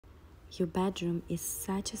Your bedroom is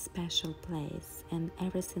such a special place, and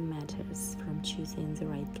everything matters, from choosing the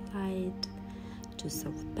right light to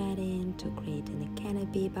soft bedding to creating a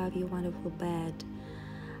canopy above your wonderful bed,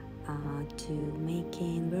 to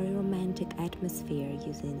making very romantic atmosphere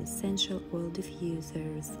using essential oil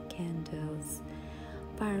diffusers, candles,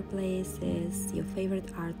 fireplaces, your favorite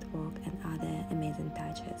artwork, and other amazing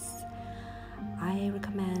touches. I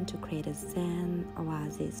recommend to create a Zen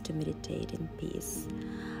oasis to meditate in peace.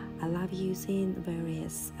 I love using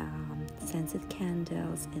various scented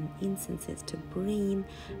candles and incenses to bring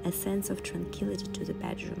a sense of tranquility to the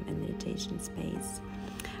bedroom and meditation space.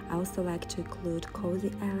 I also like to include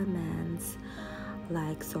cozy elements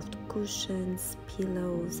like soft cushions,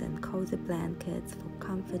 pillows, and cozy blankets for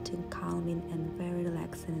comforting, calming, and very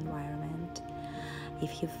relaxing environment.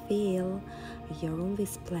 If you feel your room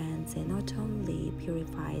with plants, it not only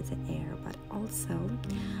purifies the air but also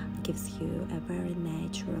gives you a very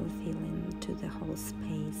natural feeling to the whole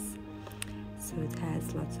space. So it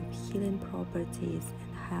has lots of healing properties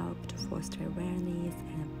and help to foster awareness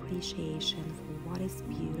and appreciation for what is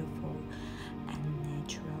beautiful and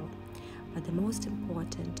natural. But the most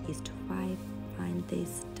important is to find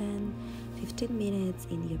these 10-15 minutes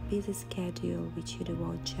in your busy schedule which you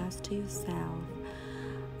devote just to yourself.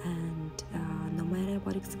 And no matter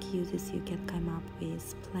what excuses you can come up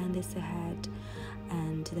with, plan this ahead,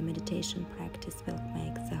 and the meditation practice will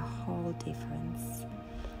make the whole difference.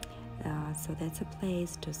 So that's a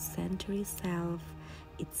place to center yourself.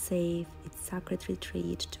 It's safe, it's sacred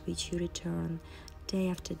retreat to which you return day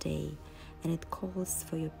after day, and it calls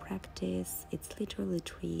for your practice. It's literal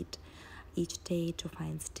retreat each day to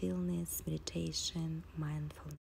find stillness, meditation, mindfulness.